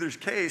us in either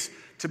case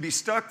to be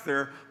stuck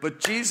there, but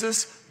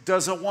Jesus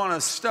doesn't want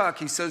us stuck.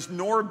 He says,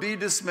 nor be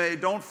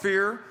dismayed. Don't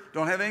fear.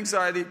 Don't have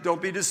anxiety.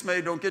 Don't be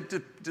dismayed. Don't get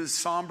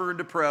somber and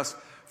depressed.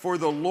 For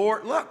the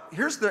Lord, look,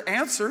 here's the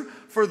answer.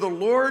 For the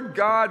Lord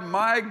God,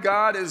 my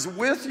God, is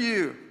with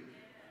you.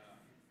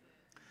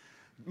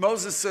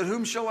 Moses said,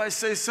 whom shall I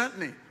say sent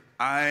me?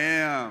 I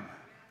am.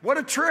 What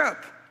a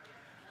trip.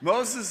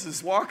 Moses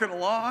is walking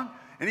along,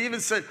 and he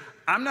even said,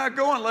 I'm not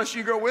going unless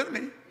you go with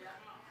me.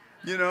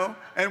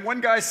 And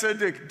one guy said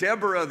to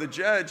Deborah, the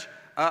judge,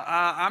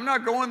 I'm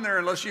not going there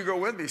unless you go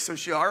with me. So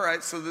all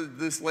right. So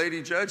this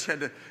lady judge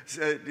had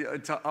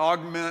to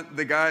augment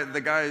the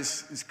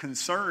guy's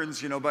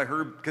concerns, by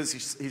her, because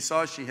he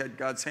saw she had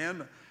God's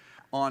hand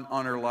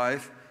on her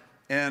life.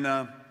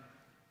 And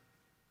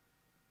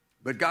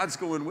but God's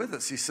going with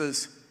us. He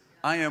says,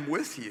 I am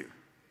with you.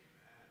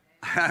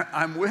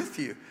 I'm with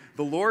you.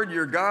 The Lord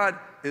your God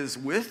is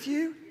with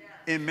you.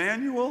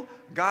 Emmanuel,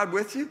 God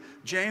with you.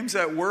 James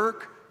at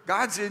work,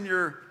 God's in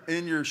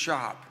your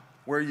shop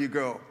where you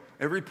go.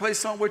 Every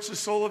place on which the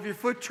sole of your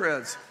foot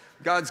treads,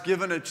 God's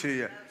given it to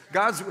you.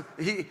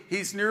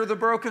 He's near the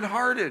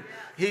brokenhearted.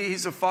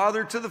 He's a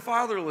father to the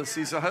fatherless.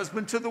 He's a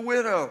husband to the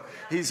widow.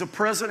 He's a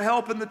present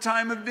help in the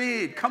time of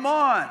need. Come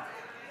on.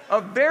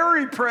 A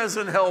very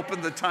present help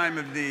in the time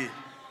of need.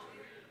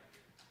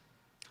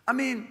 I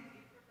mean,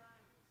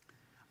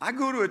 I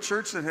go to a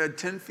church that had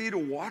 10 feet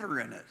of water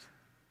in it.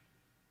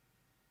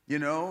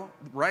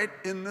 Right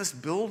in this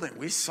building.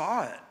 We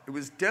saw it. It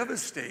was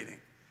devastating.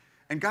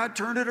 And God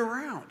turned it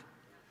around.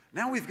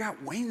 Now we've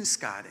got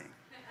wainscoting.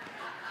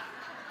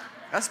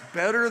 That's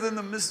better than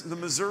the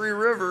Missouri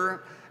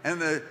River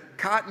and the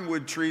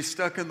cottonwood tree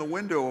stuck in the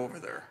window over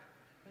there.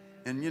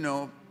 And,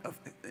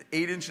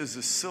 8 inches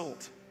of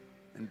silt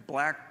and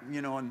black,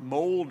 and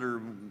mold,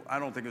 or I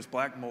don't think it was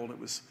black mold, it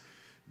was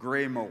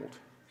gray mold.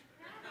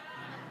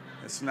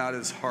 It's not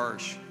as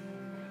harsh.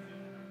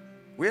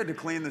 We had to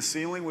clean the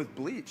ceiling with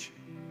bleach.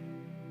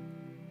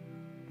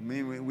 I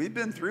mean, we've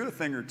been through a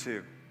thing or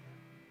two.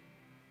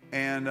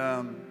 And,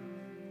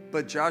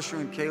 but Joshua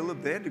and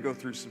Caleb, they had to go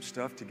through some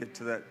stuff to get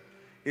to that.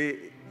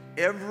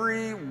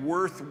 Every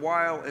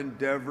worthwhile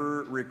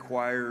endeavor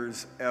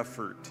requires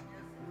effort.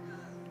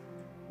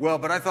 Well,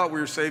 but I thought we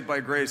were saved by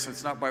grace.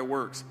 It's not by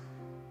works.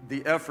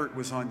 The effort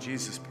was on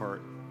Jesus'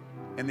 part.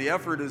 And the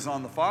effort is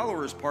on the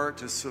follower's part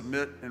to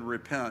submit and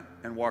repent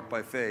and walk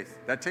by faith.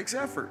 That takes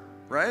effort,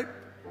 right?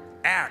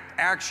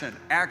 Action.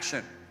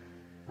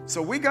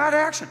 So we got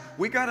action.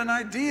 We got an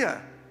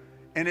idea.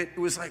 And it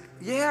was like,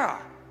 yeah,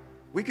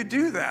 we could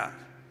do that.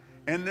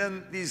 And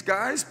then these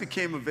guys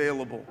became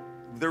available.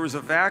 There was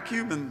a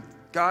vacuum, and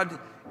God,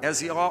 as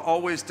he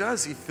always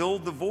does, he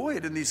filled the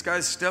void. And these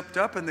guys stepped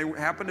up, and they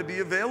happened to be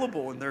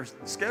available in their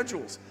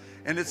schedules.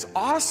 And it's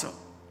awesome.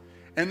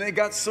 And they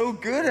got so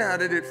good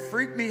at it, it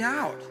freaked me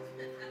out.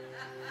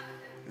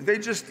 They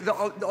just,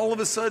 all of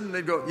a sudden,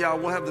 they'd go, yeah,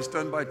 we'll have this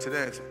done by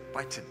today. I said,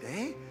 by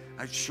today?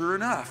 Sure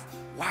enough.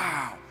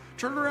 Wow.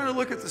 Turn around and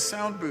look at the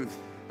sound booth.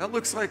 That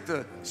looks like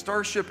the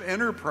Starship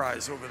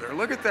Enterprise over there.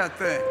 Look at that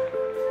thing.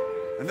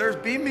 And there's,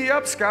 beam me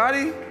up,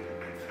 Scotty.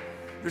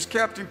 There's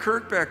Captain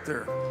Kirk back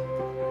there.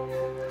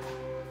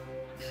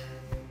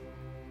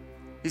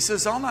 He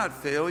says, I'll not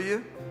fail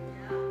you.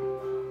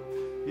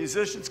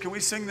 Musicians, can we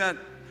sing that?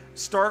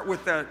 Start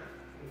with that.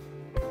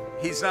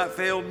 He's not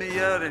failed me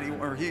yet,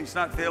 or he's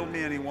not failed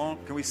me and he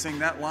won't. Can we sing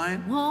that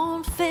line?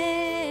 Won't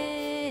fail.